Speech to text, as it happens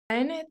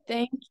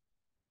Thank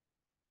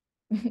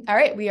All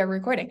right, we are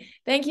recording.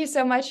 Thank you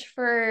so much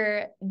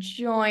for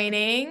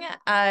joining.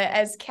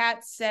 As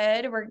Kat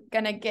said, we're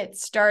gonna get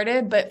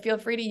started, but feel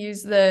free to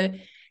use the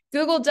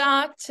Google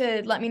Doc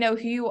to let me know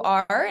who you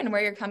are and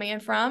where you're coming in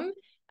from.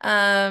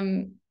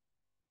 Um,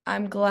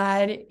 I'm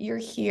glad you're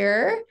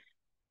here.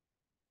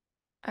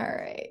 All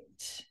right.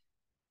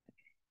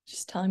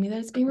 Just telling me that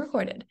it's being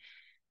recorded.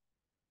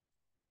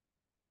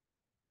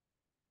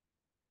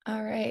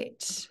 All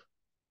right.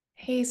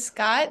 Hey,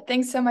 Scott,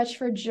 thanks so much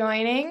for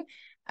joining.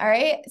 All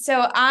right,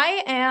 so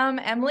I am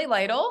Emily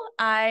Lytle.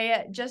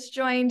 I just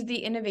joined the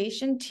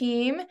innovation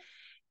team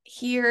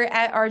here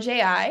at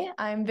RJI.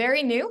 I'm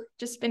very new,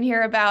 just been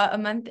here about a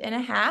month and a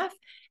half,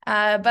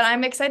 but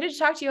I'm excited to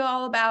talk to you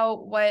all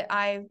about what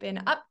I've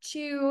been up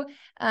to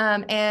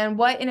and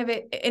what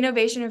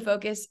innovation and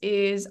focus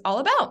is all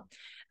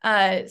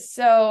about.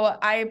 So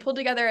I pulled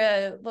together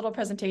a little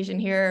presentation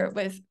here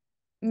with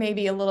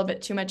maybe a little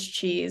bit too much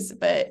cheese,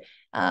 but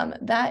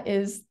that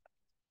is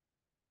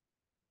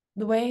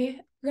the way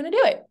we're going to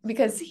do it,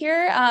 because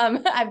here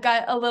I've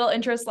got a little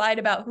intro slide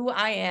about who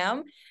I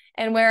am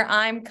and where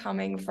I'm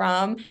coming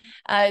from.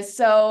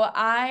 So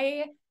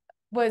I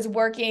was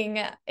working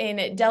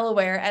in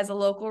Delaware as a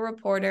local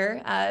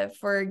reporter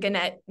for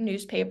Gannett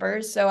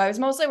newspapers. So I was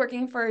mostly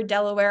working for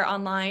Delaware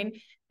Online,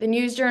 the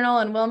News Journal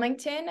in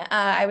Wilmington.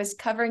 I was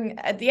covering,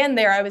 at the end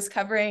there, I was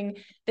covering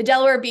the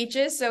Delaware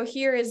beaches. So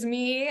here is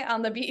me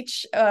on the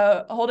beach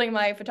holding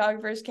my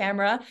photographer's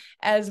camera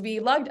as we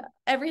lugged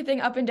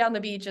everything up and down the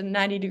beach in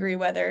 90-degree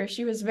weather.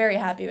 She was very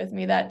happy with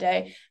me that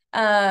day.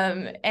 So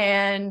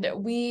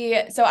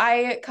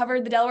I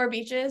covered the Delaware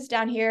beaches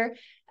down here.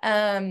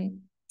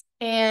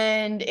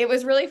 And it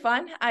was really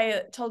fun.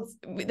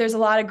 There's a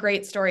lot of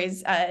great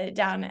stories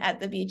down at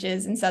the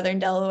beaches in Southern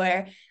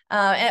Delaware.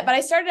 But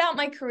I started out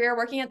my career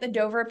working at the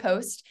Dover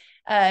Post,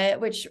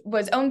 which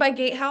was owned by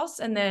Gatehouse,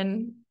 and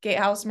then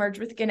Gatehouse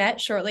merged with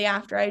Gannett shortly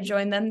after I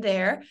joined them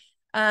there.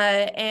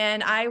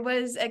 And I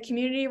was a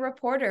community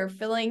reporter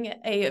filling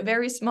a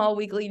very small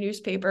weekly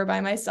newspaper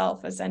by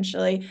myself,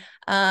 essentially.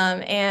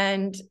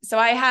 And so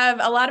I have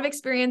a lot of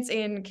experience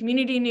in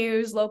community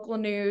news, local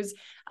news,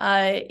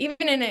 even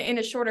in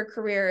a shorter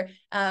career.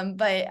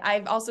 But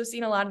I've also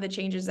seen a lot of the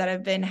changes that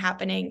have been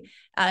happening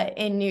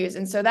in news.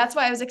 And so that's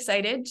why I was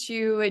excited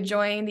to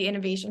join the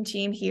innovation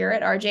team here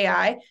at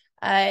RJI.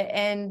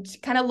 And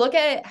kind of look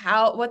at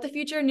what the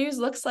future of news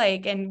looks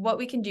like and what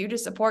we can do to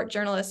support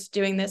journalists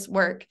doing this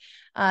work,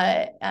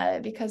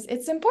 because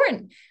it's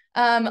important.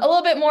 A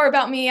little bit more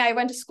about me. I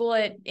went to school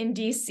in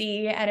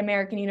DC at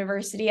American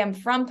University. I'm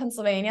from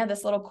Pennsylvania,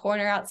 this little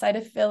corner outside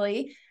of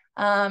Philly,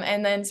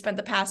 and then spent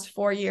the past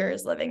 4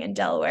 years living in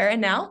Delaware.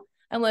 And now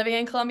I'm living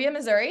in Columbia,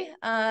 Missouri,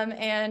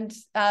 and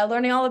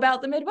learning all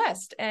about the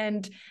Midwest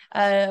and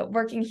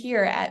working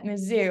here at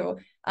Mizzou.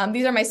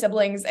 These are my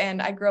siblings,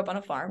 and I grew up on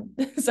a farm.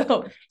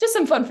 So just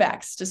some fun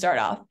facts to start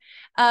off.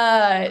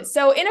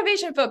 So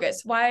innovation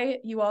focus, why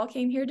you all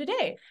came here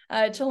today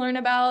to learn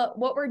about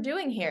what we're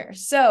doing here.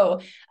 So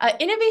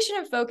innovation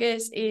and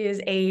focus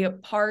is a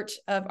part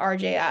of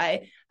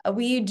RJI.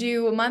 We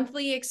do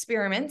monthly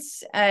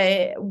experiments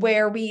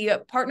where we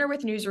partner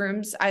with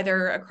newsrooms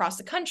either across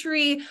the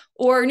country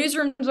or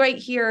newsrooms right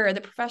here, the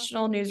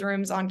professional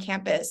newsrooms on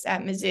campus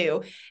at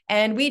Mizzou.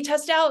 And we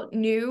test out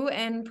new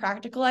and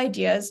practical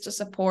ideas to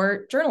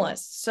support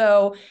journalists.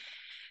 So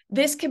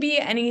this could be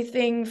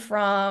anything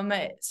from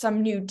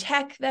some new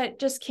tech that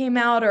just came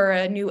out or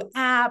a new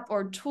app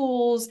or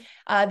tools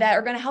that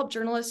are going to help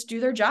journalists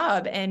do their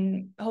job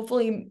and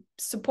hopefully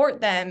support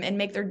them and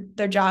make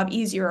their job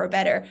easier or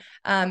better.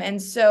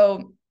 And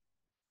so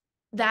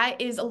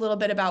that is a little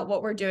bit about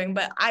what we're doing,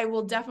 but I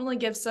will definitely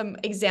give some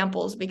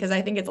examples because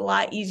I think it's a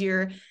lot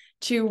easier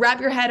to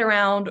wrap your head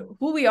around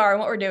who we are and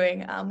what we're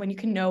doing when you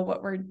can know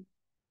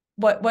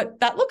what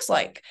that looks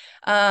like.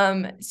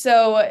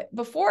 So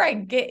before I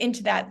get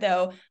into that,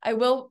 though, I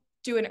will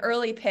do an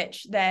early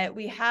pitch that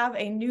we have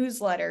a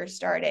newsletter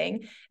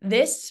starting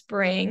this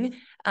spring.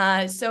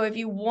 So if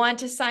you want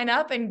to sign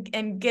up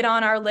and get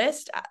on our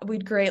list,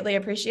 we'd greatly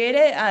appreciate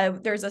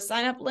it. There's a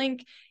sign up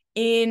link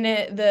in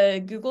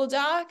the Google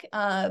Doc,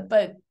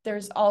 but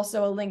there's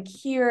also a link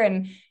here,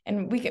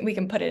 and we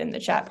can put it in the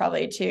chat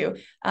probably too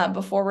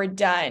before we're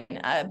done.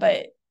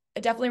 But I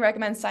definitely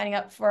recommend signing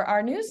up for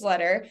our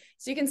newsletter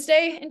so you can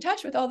stay in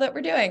touch with all that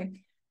we're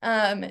doing.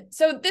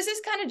 So this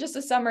is kind of just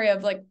a summary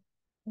of like,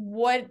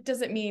 what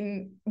does it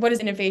mean? What does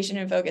innovation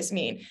and focus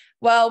mean?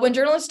 Well, when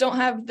journalists don't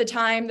have the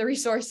time, the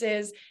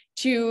resources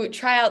to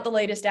try out the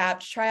latest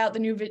app, to try out the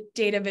new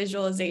data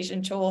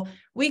visualization tool,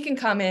 we can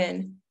come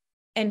in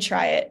and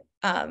try it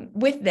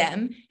with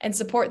them and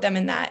support them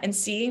in that and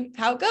see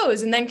how it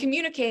goes, and then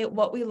communicate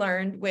what we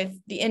learned with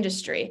the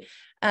industry.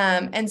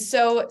 And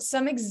so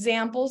some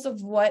examples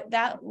of what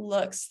that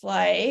looks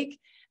like.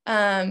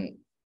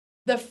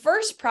 The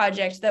first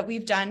project that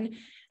we've done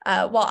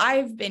while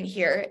I've been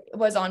here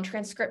was on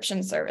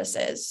transcription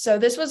services. So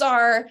this was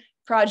our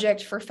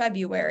project for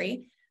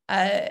February.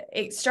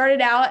 It started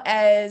out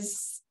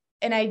as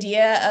an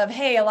idea of,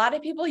 hey, a lot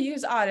of people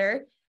use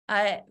Otter.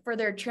 for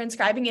their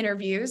transcribing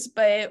interviews,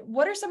 but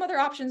what are some other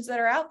options that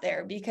are out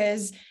there?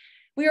 Because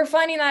we were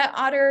finding that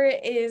Otter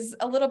is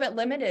a little bit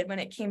limited when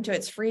it came to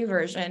its free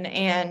version,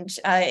 and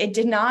it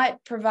did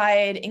not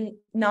provide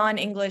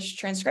non-English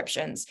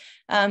transcriptions.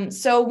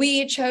 So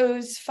we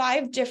chose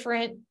 5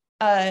 different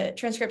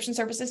transcription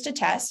services to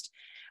test.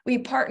 We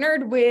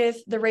partnered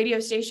with the radio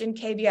station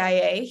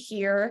KBIA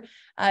here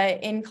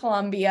in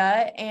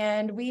Columbia,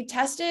 and we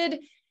tested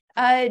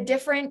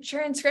different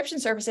transcription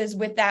services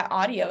with that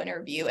audio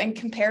interview and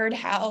compared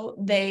how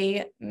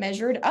they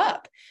measured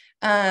up.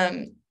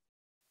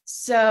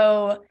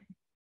 So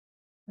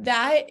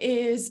that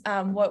is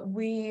what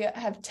we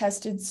have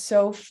tested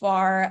so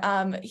far.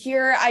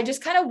 Here, I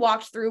just kind of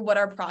walked through what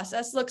our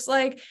process looks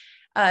like.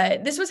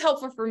 This was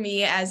helpful for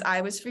me as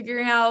I was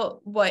figuring out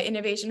what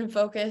innovation and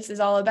focus is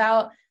all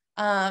about.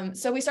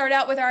 So we started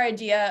out with our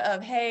idea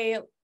of, hey,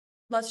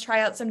 let's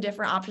try out some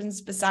different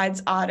options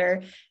besides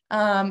Otter.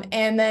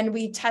 And then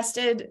we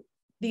tested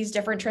these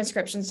different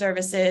transcription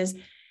services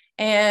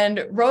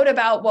and wrote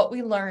about what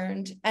we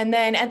learned. And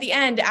then at the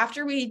end,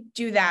 after we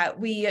do that,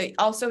 we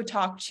also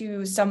talk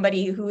to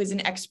somebody who is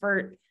an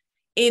expert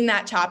in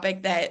that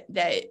topic that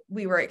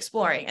we were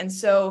exploring. And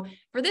so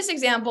for this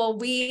example,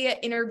 we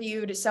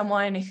interviewed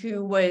someone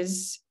who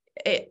was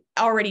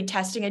already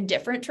testing a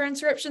different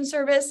transcription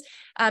service,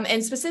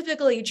 and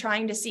specifically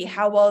trying to see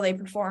how well they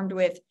performed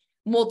with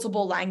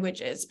multiple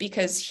languages,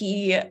 because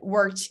he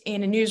worked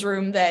in a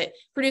newsroom that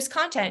produced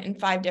content in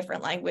 5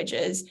 different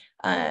languages.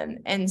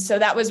 And so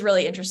that was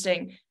really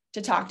interesting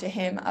to talk to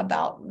him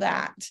about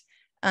that.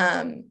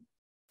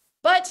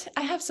 But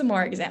I have some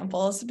more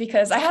examples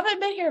because I haven't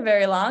been here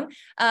very long.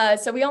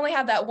 So we only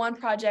have that one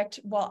project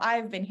while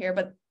I've been here,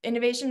 but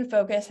Innovation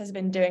Focus has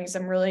been doing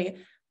some really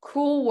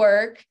cool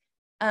work.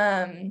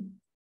 And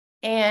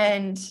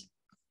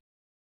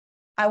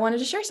I wanted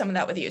to share some of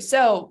that with you.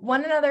 So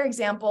another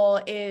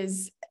example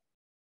is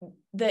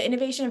the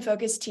Innovation and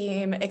Focus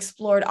team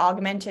explored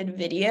augmented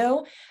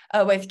video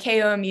with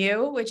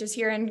KOMU, which is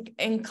here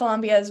in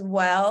Columbia as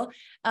well.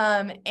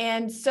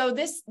 And so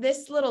this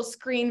little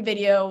screen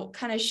video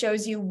kind of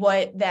shows you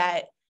what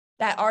that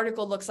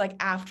article looks like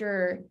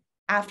after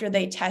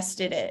they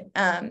tested it.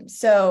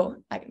 So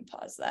I can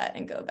pause that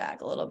and go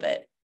back a little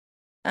bit.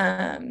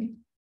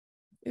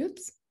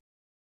 Oops,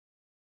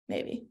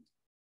 maybe.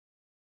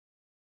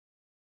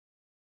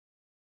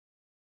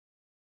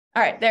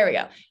 All right, there we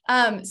go.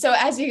 So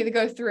as you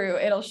go through,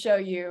 it'll show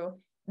you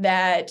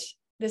that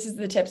this is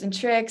the tips and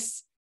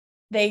tricks.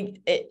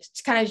 It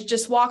kind of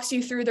just walks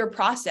you through their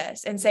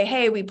process and say,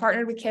 hey, we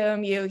partnered with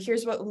KOMU.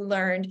 Here's what we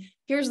learned.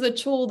 Here's the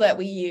tool that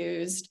we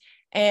used.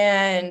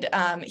 And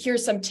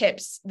here's some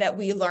tips that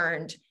we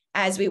learned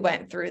as we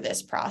went through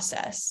this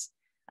process.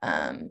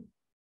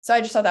 So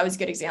I just thought that was a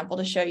good example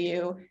to show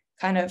you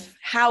kind of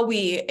how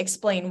we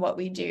explain what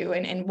we do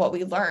and what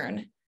we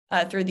learn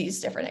through these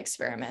different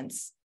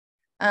experiments.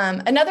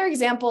 Another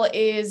example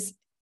is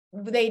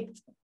they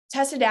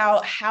tested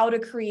out how to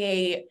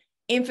create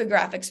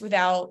infographics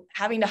without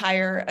having to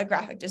hire a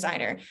graphic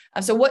designer.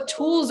 So what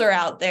tools are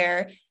out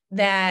there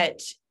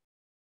that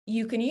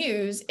you can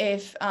use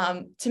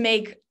to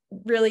make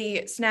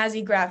really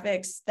snazzy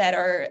graphics that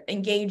are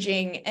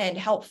engaging and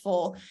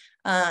helpful,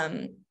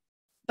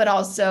 but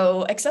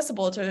also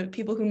accessible to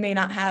people who may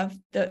not have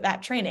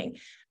that training.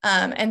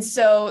 And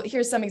so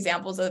here's some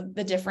examples of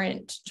the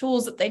different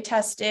tools that they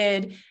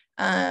tested.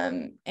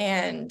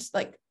 And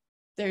like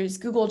there's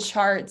Google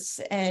Charts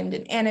and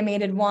an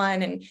animated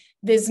one and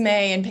Visme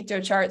and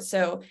PictoCharts.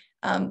 So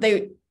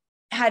they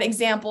had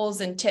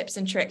examples and tips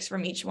and tricks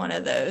from each one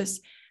of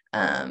those.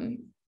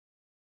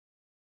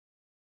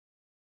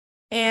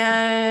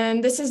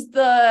 And this is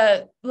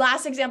the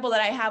last example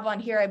that I have on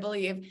here, I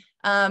believe.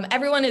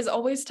 Everyone is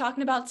always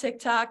talking about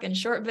TikTok and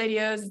short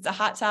videos. It's a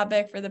hot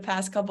topic for the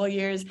past couple of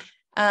years.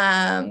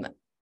 And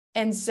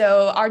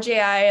so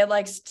RJI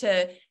likes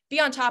to be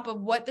on top of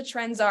what the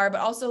trends are, but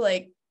also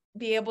like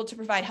be able to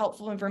provide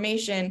helpful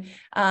information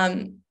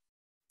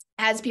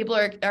as people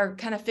are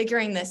kind of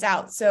figuring this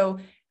out. So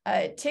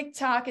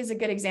TikTok is a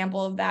good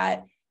example of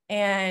that.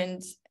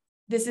 And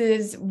this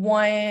is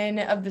one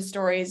of the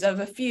stories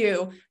of a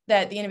few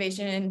that the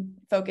Innovation and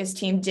Focus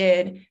team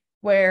did,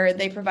 where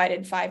they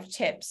provided 5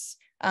 tips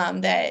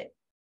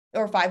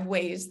or 5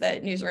 ways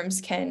that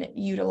newsrooms can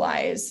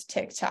utilize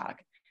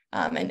TikTok.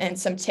 And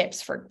some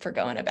tips for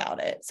going about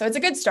it. So it's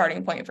a good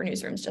starting point for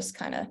newsrooms, just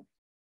kind of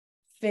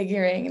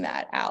figuring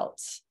that out.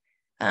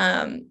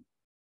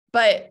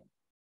 But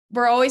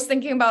we're always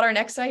thinking about our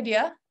next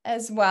idea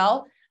as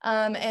well.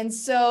 And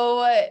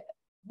so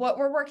what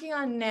we're working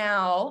on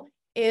now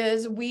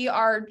is we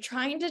are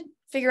trying to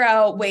figure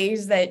out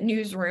ways that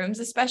newsrooms,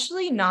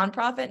 especially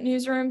nonprofit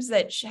newsrooms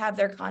that have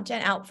their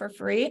content out for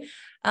free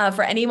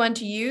for anyone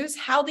to use,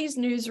 how these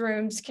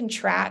newsrooms can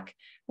track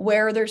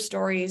where their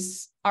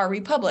stories are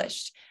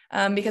republished.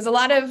 Because a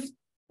lot of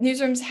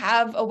newsrooms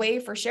have a way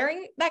for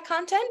sharing that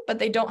content, but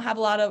they don't have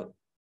a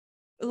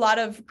lot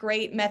of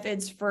great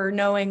methods for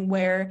knowing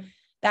where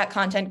that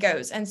content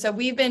goes. And so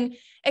we've been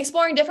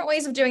exploring different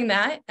ways of doing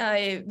that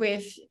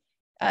with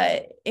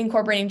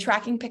incorporating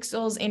tracking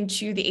pixels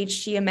into the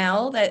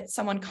HTML that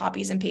someone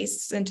copies and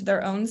pastes into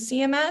their own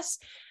CMS,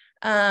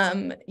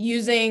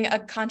 using a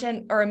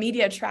content or a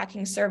media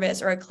tracking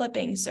service or a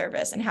clipping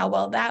service and how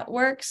well that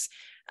works.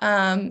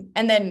 And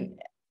then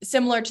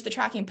similar to the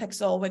tracking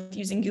pixel with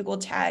using Google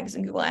tags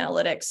and Google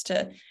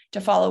Analytics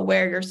to follow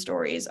where your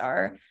stories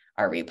are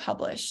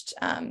republished.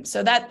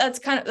 So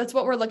that's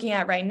what we're looking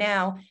at right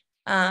now.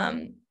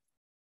 And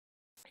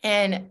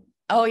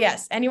oh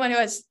yes, anyone who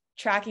has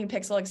tracking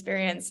pixel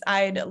experience,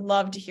 I'd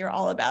love to hear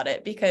all about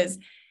it, because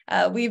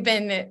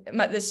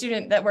the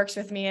student that works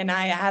with me and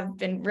I have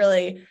been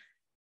really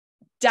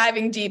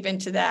diving deep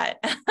into that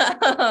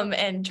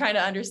and trying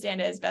to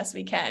understand it as best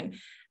we can.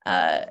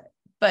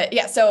 But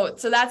yeah, so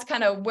that's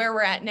kind of where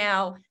we're at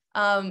now.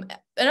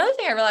 Another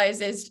thing I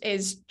realized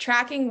is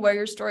tracking where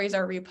your stories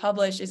are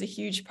republished is a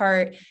huge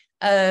part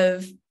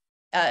of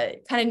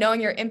kind of knowing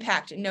your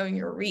impact and knowing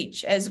your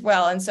reach as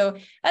well. And so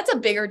that's a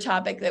bigger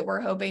topic that we're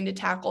hoping to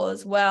tackle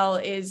as well,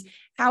 is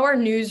how are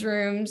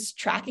newsrooms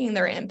tracking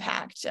their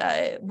impact?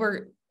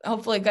 We're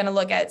hopefully going to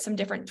look at some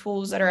different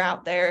tools that are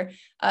out there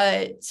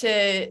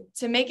to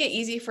make it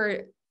easy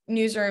for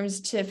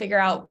newsrooms to figure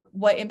out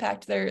what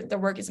impact their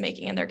work is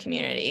making in their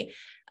community.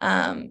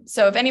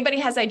 So if anybody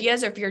has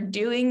ideas, or if you're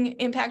doing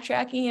impact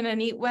tracking in a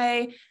neat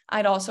way,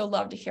 I'd also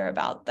love to hear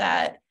about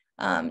that.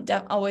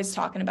 Always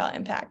talking about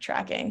impact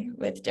tracking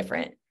with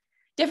different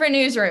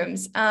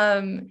newsrooms.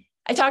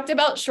 I talked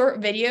about short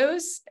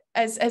videos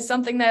as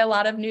something that a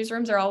lot of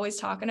newsrooms are always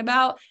talking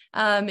about.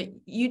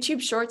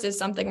 YouTube Shorts is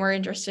something we're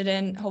interested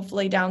in,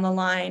 hopefully down the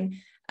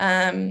line.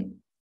 And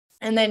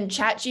then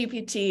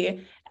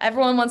ChatGPT.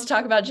 Everyone wants to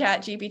talk about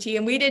ChatGPT,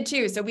 and we did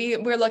too. So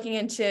we're looking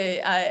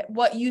into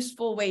what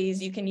useful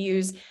ways you can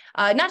use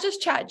not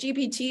just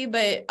ChatGPT,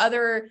 but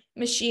other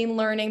machine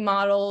learning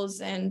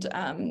models and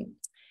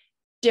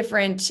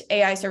different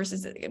AI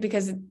services,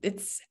 because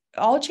it's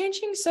all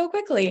changing so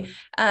quickly.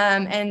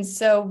 And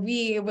so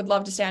we would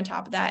love to stay on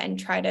top of that and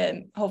try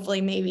to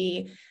hopefully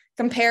maybe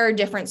compare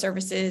different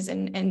services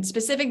and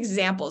specific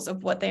examples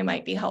of what they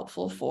might be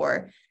helpful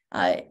for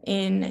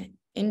in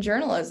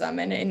journalism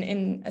and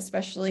in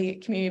especially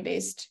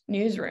community-based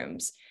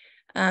newsrooms.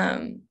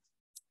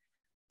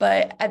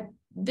 But at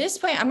this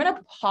point, I'm going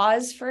to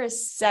pause for a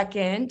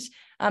second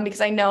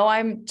because I know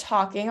I'm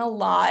talking a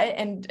lot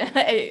and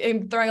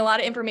I'm throwing a lot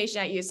of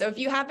information at you. So if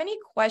you have any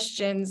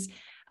questions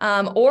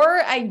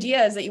or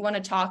ideas that you want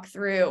to talk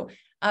through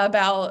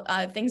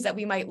about things that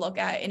we might look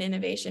at in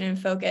innovation and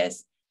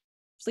focus,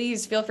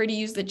 please feel free to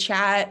use the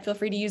chat. Feel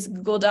free to use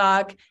Google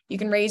Doc. You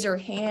can raise your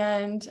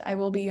hand. I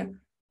will be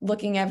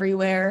looking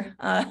everywhere,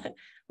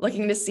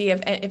 looking to see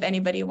if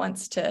anybody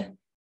wants to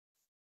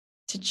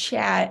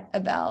chat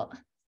about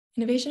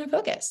innovation and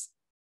focus.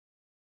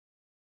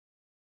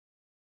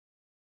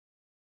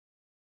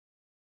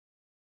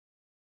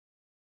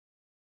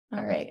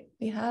 All right,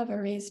 we have a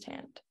raised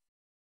hand.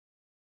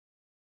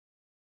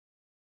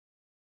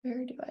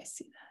 Where do I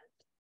see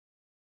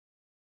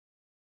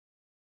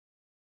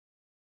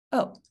that?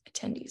 Oh,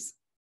 attendees.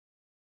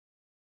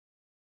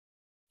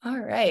 All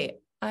right,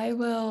 I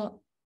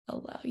will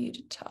allow you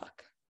to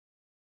talk,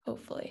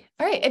 hopefully.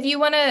 All right, if you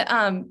want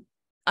to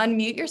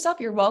unmute yourself,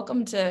 you're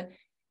welcome to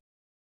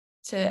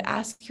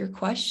ask your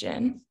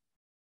question.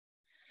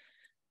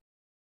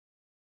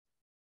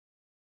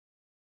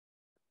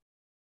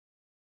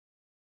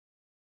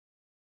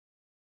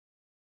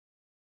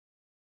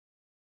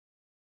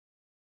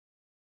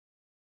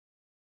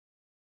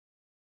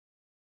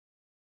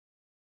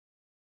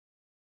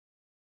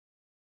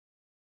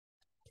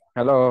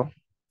 Hello.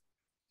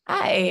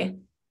 Hi.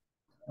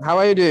 How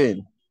are you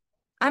doing?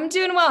 I'm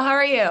doing well. How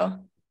are you?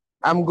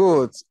 I'm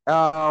good.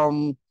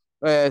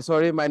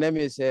 Sorry, my name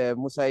is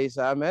Musa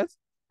Isa Ahmed.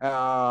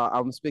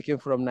 I'm speaking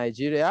from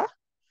Nigeria.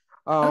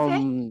 Okay.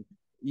 Um,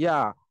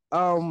 yeah.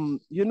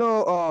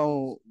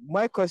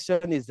 My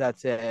question is that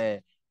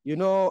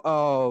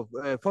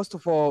first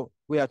of all,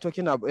 we are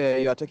talking about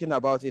you are talking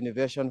about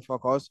innovation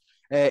focus.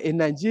 In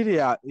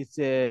Nigeria, it's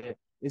a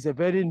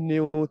very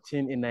new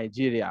thing in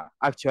Nigeria,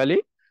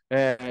 actually,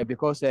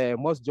 because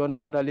most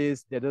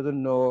journalists they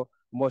don't know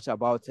much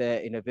about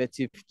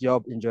innovative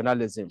job in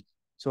journalism.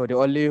 So they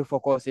only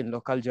focus in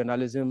local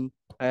journalism,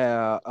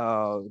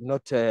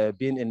 not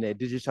being in a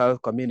digital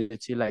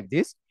community like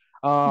this.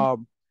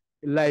 Um,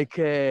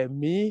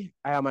 me,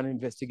 I am an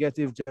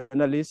investigative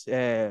journalist,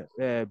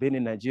 being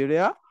in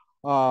Nigeria.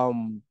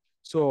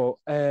 So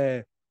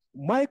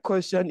my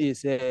question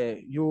is,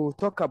 you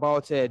talk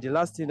about the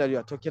last thing that you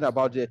are talking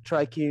about, the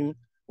tracking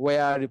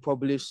where the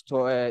published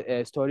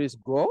stories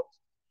go.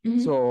 Mm-hmm.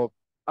 So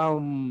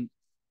um,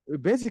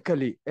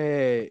 basically,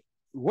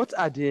 what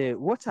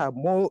are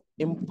more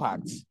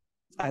impacts,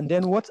 and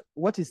then what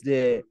is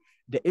the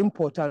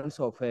importance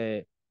of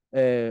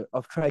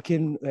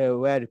tracking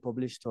where the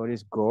published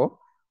stories go,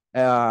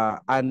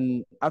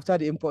 and after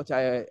the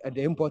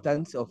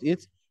importance of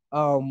it,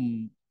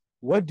 um,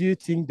 what do you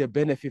think the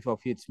benefit of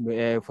it?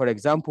 For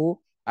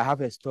example, I have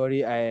a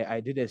story.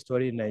 I did a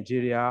story in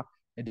Nigeria,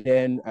 and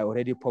then I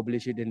already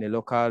published it in a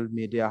local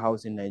media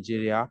house in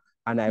Nigeria.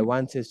 and I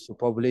wanted to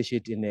publish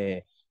it in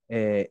a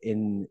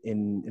in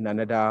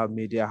another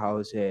media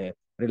house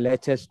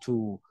related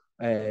to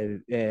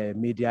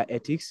media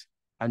ethics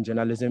and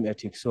journalism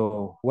ethics.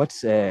 So what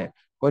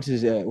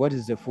is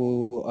the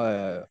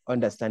full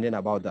understanding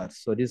about that?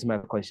 So this is my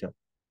question.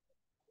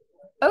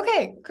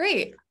 Okay,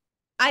 great.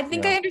 I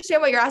think I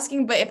understand what you're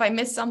asking, but if I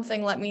missed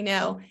something, let me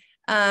know.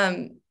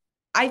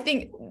 I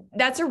think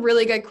that's a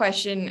really good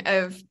question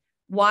of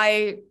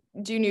why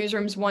do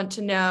newsrooms want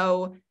to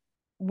know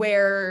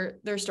where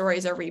their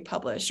stories are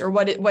republished, or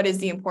what is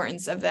the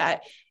importance of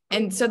that?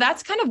 And so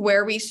that's kind of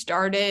where we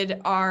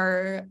started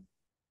our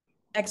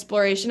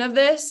exploration of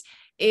this.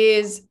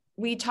 Is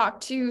we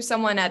talked to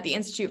someone at the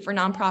Institute for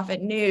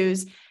Nonprofit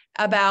News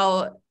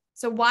about,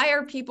 so why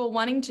are people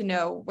wanting to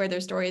know where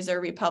their stories are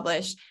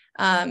republished?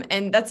 And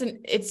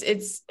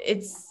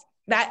it's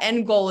that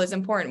end goal is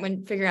important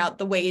when figuring out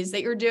the ways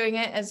that you're doing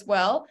it as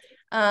well.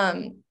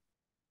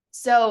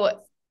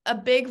 So a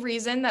big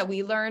reason that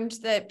we learned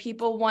that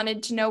people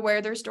wanted to know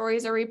where their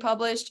stories are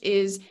republished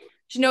is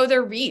to know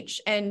their reach.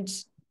 And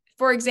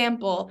for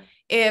example,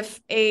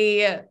 if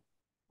a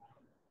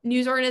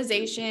news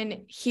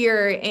organization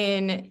here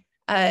in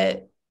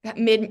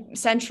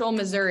mid-central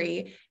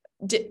Missouri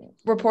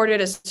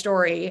reported a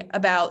story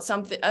about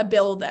a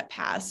bill that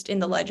passed in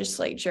the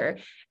legislature,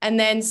 and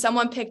then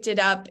someone picked it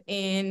up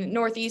in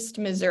Northeast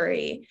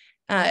Missouri,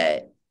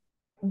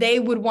 they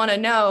would want to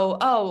know,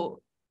 oh,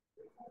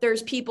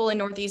 there's people in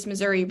Northeast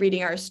Missouri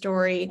reading our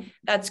story.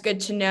 That's good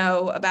to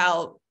know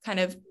about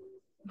kind of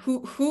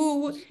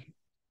who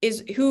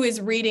is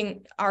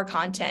reading our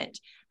content,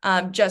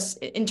 just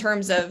in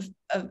terms of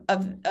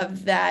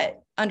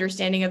that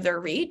understanding of their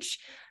reach.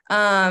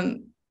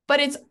 But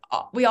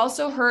we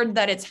also heard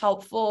that it's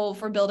helpful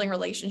for building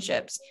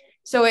relationships.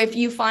 So if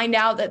you find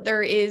out that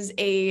there is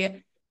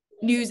a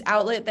news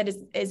outlet that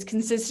is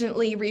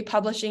consistently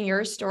republishing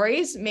your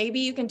stories,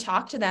 maybe you can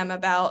talk to them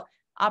about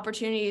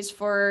opportunities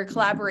for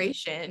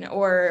collaboration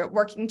or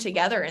working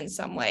together in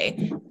some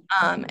way.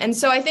 And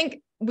so I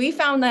think we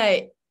found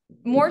that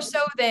more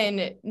so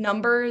than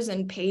numbers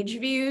and page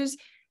views,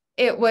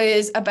 it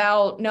was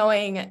about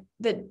knowing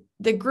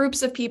the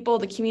groups of people,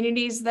 the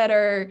communities that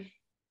are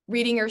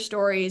reading your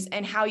stories,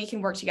 and how you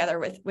can work together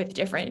with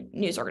different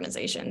news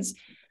organizations.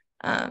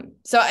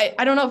 So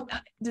I don't know,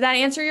 did that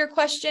answer your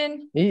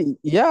question?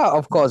 Yeah,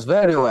 of course,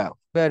 very well,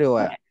 very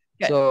well. Okay,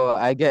 good. So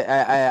I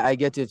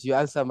get it. You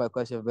answered my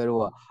question very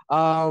well.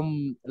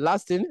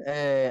 Last thing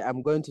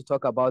I'm going to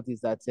talk about is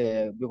that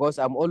because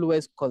I'm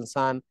always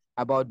concerned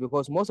about,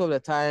 because most of the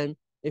time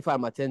if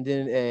I'm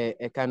attending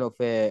a kind of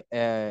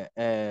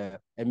a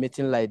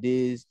meeting like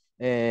this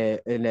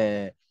in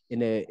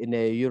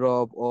a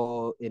Europe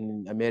or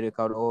in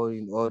America or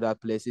in other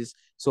places,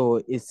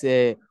 so it's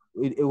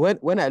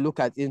when I look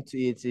into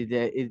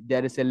it,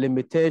 there is a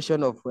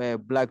limitation of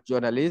Black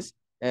journalists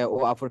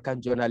or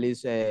African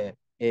journalists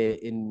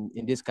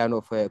in this kind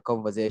of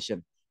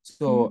conversation.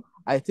 So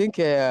I think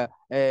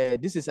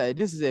this is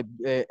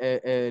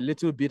a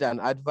little bit an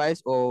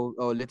advice or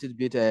a little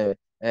bit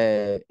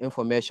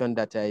information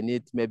that I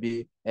need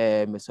maybe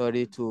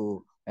sorry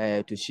to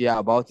share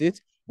about it,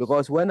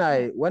 because when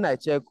I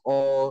check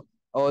all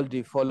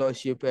the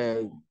fellowship,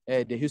 the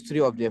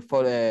history of the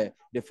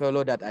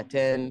fellow that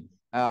attend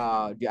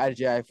the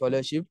RGI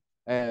fellowship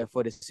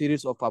for the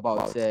series of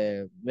about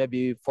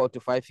maybe 4 to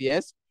 5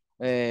 years,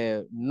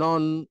 I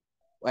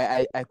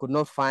could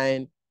not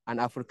find an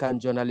African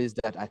journalist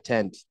that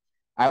attend.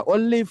 I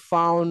only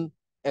found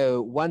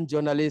one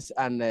journalist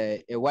and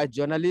a white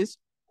journalist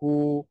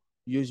who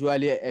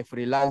usually a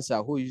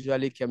freelancer who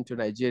usually came to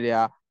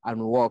Nigeria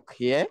and work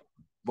here,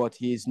 but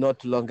he is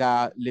not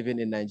longer living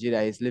in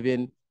Nigeria. He's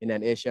living in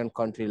an Asian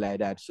country like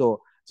that.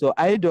 So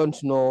I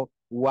don't know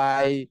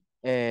why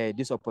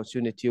this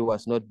opportunity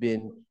was not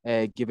being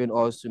given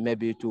us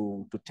maybe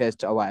to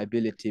test our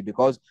ability,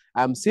 because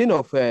I'm seeing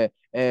of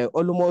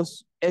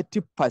almost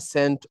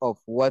 80% of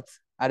what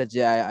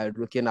RGI are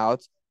looking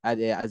out at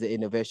as the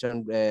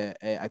innovation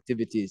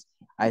activities.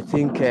 I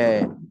think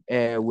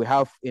we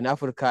have in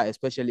Africa,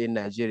 especially in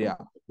Nigeria,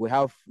 we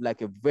have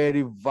like a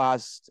very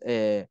vast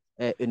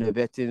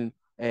innovating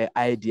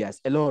ideas,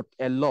 a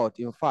lot,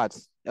 in fact,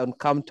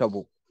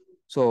 uncountable.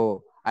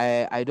 So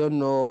I don't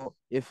know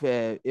if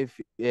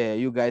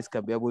you guys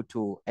can be able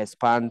to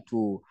expand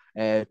to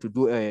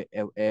do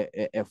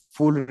a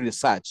full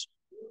research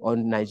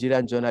on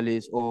Nigerian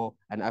journalists or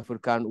an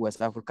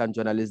West African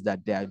journalist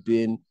that they are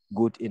doing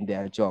good in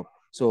their job.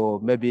 So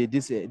maybe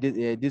this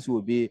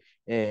will be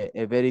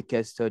a very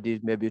case study,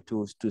 maybe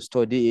to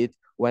study it.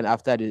 When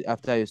after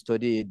you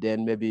study it,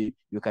 then maybe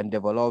you can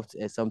develop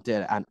something,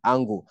 an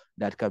angle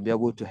that can be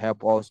able to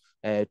help us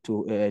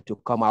to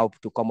come up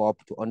to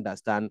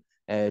understand,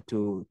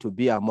 to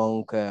be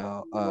among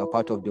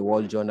part of the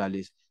world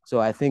journalists. So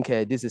I think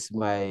this is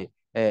my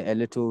a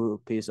little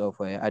piece of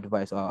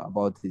advice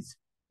about this.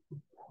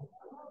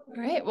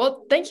 All right.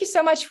 Well, thank you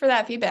so much for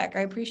that feedback. I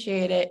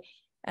appreciate it.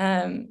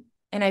 And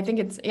I think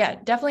it's,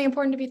 definitely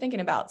important to be thinking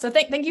about. So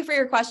thank you for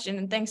your question,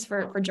 and thanks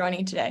for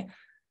joining today.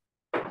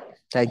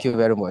 Thank you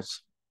very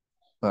much.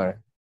 All right.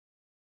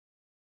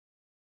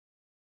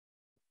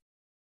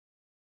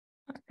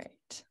 All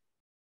right.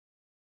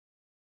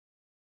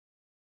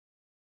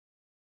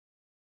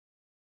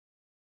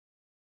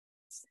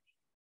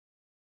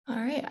 All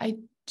right. I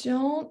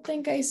don't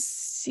think I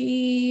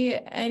see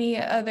any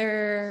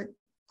other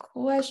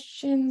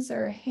questions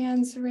or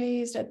hands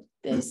raised at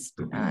this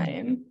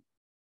time.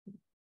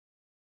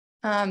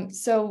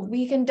 So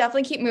we can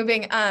definitely keep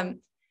moving.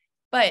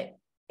 But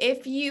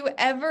if you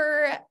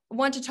ever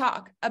want to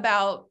talk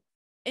about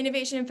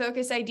innovation and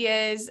focus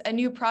ideas, a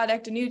new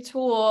product, a new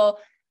tool,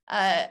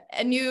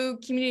 a new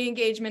community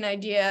engagement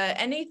idea,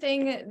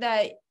 anything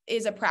that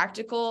is a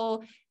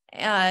practical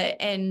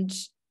and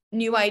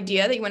new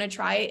idea that you want to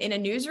try in a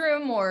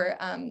newsroom or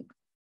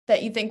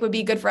that you think would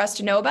be good for us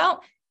to know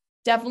about,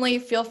 definitely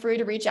feel free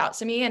to reach out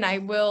to me, and I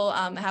will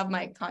have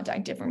my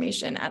contact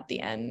information at the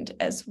end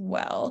as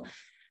well.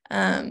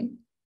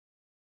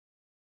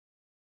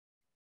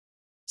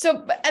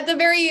 So at the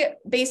very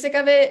basic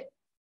of it,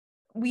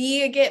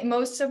 we get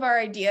most of our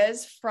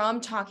ideas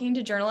from talking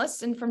to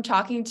journalists and from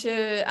talking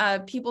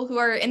to people who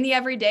are in the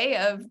everyday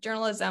of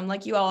journalism,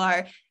 like you all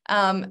are,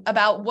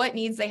 about what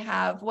needs they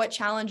have, what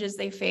challenges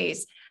they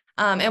face,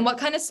 and what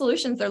kind of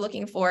solutions they're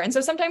looking for. And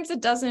so sometimes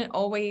it doesn't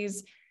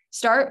always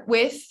start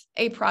with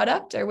a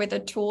product or with a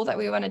tool that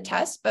we want to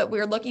test, but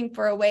we're looking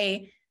for a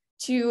way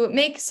to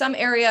make some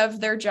area of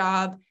their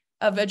job,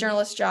 of a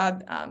journalist's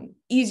job,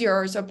 easier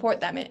or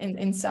support them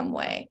in some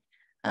way.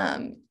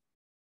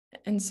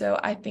 And so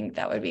I think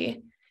that would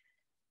be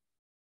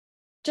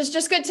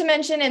just good to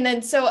mention. And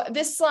then, so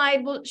this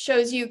slide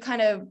shows you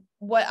kind of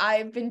what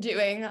I've been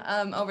doing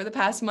over the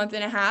past month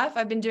and a half.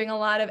 I've been doing a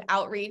lot of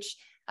outreach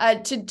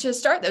to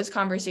start those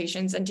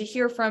conversations and to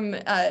hear from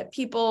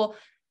people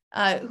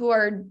who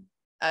are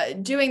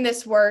doing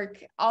this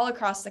work all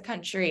across the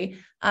country,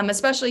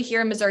 especially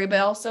here in Missouri,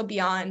 but also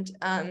beyond,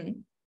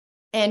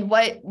 and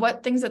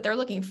what things that they're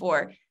looking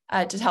for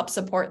to help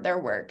support their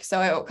work. So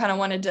I kind of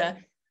wanted to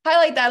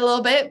highlight that a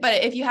little bit,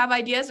 but if you have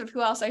ideas of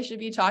who else I should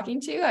be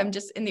talking to, I'm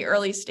just in the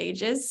early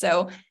stages.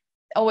 So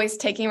always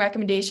taking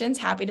recommendations,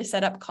 happy to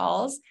set up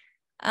calls.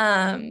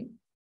 All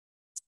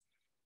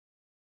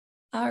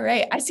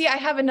right, I see I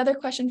have another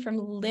question from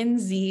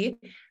Lindsay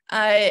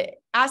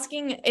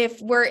asking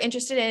if we're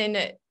interested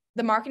in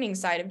the marketing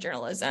side of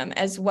journalism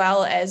as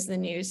well as the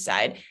news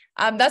side.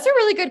 That's a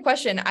really good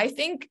question. I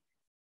think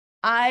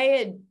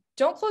I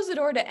don't close the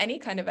door to any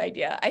kind of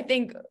idea. I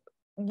think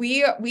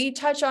we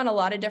touch on a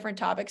lot of different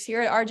topics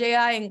here at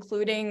RJI,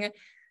 including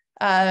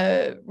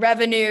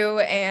revenue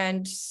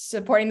and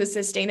supporting the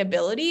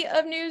sustainability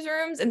of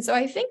newsrooms. And so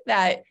I think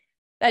that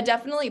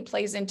definitely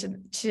plays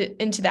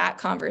into that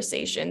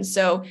conversation.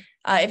 So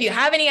if you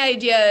have any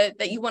idea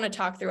that you want to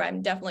talk through,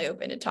 I'm definitely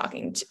open to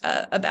talking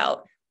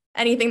about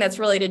anything that's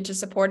related to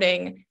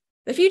supporting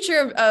the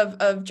future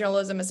of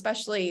journalism,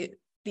 especially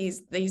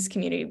these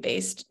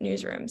community-based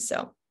newsrooms.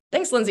 So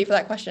thanks, Lindsay, for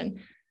that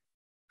question.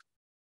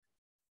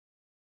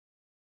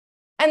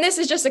 And this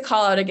is just a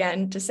call out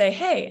again to say,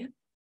 hey,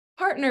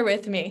 partner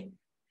with me,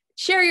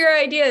 share your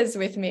ideas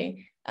with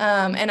me.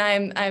 And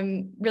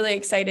I'm really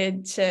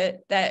excited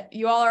that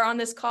you all are on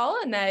this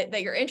call and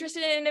that you're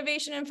interested in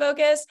innovation and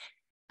focus,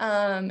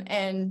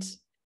 and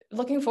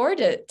looking forward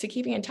to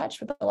keeping in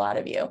touch with a lot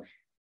of you.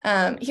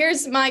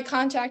 Here's my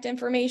contact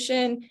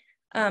information.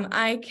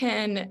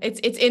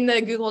 It's in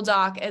the Google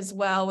Doc as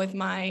well with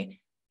my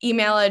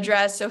email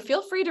address. So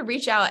feel free to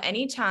reach out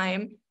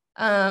anytime.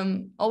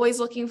 Always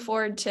looking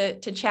forward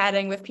to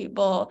chatting with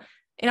people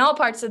in all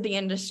parts of the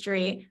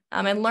industry,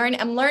 and I'm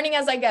learning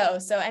as I go.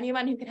 So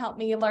anyone who can help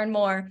me learn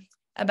more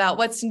about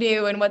what's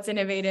new and what's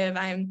innovative,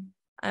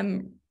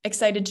 I'm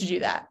excited to do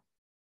that.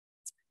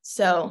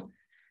 So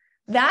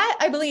that,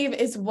 I believe,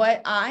 is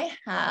what I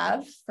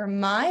have for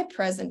my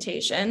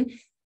presentation.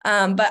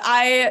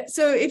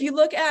 So if you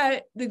look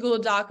at the Google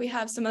Doc, we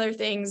have some other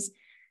things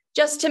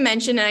just to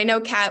mention. And I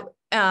know Kat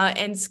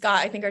and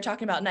Scott, I think, are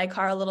talking about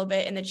NICAR a little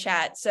bit in the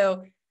chat.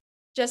 So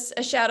just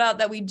a shout out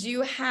that we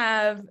do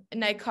have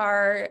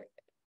NICAR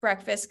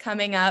breakfast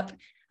coming up.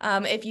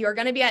 If you're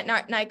going to be at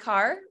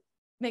NICAR,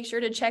 make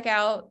sure to check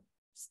out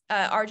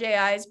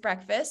RJI's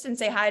breakfast and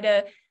say hi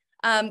to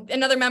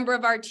another member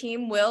of our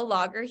team, Will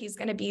Logger. He's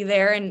going to be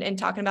there and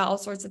talking about all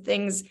sorts of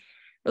things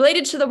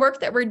related to the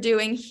work that we're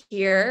doing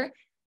here.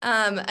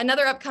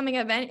 Another upcoming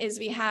event is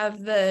we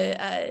have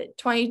the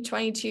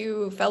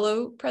 2022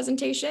 fellow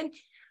presentation.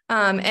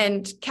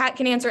 And Kat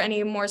can answer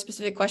any more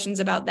specific questions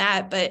about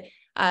that, but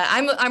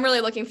I'm really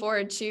looking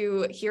forward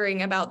to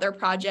hearing about their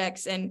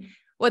projects and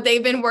what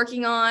they've been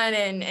working on,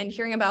 and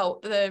hearing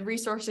about the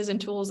resources and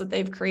tools that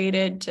they've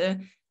created to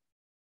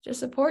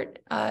support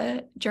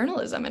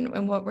journalism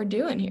and what we're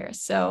doing here.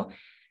 So,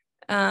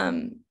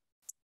 all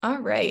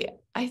right,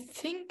 I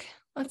think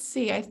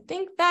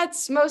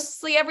that's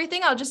mostly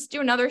everything. I'll just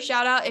do another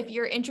shout out. If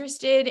you're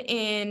interested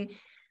in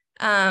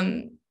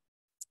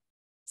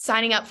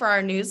signing up for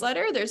our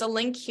newsletter, there's a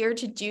link here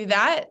to do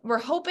that. We're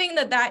hoping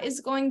that is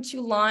going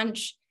to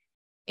launch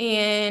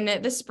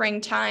in the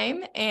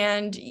springtime,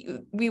 and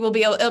it'll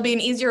be an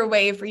easier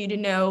way for you to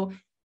know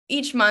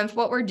each month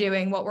what we're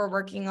doing, what we're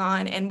working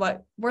on, and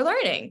what we're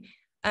learning.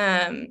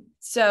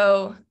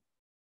 So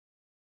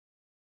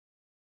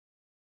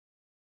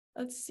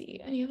let's see,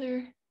 any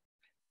other?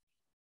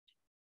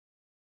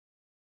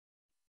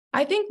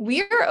 I think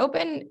we are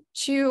open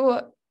to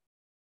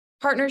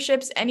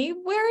partnerships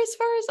anywhere as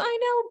far as I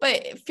know,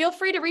 but feel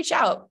free to reach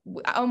out.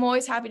 I'm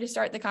always happy to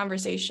start the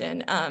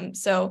conversation.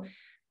 So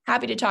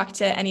happy to talk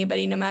to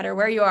anybody, no matter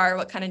where you are,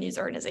 what kind of news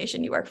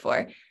organization you work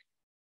for.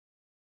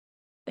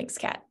 Thanks,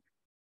 Kat.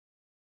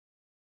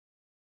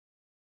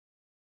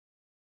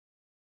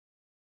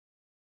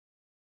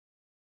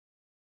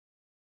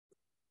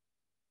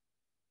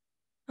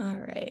 All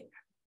right.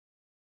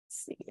 Let's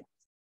see.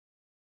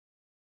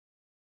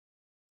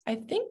 I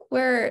think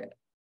we're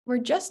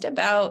just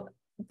about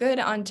good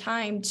on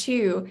time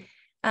too.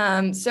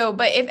 But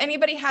if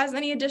anybody has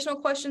any additional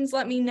questions,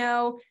 let me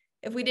know.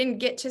 If we didn't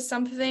get to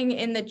something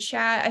in the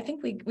chat, I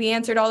think we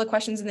answered all the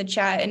questions in the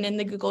chat and in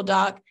the Google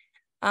Doc.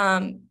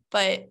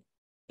 But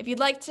if you'd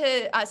like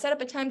to set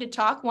up a time to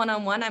talk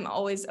one-on-one, I'm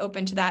always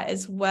open to that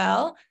as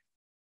well.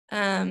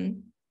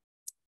 And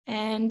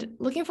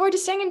looking forward to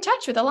staying in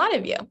touch with a lot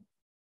of you.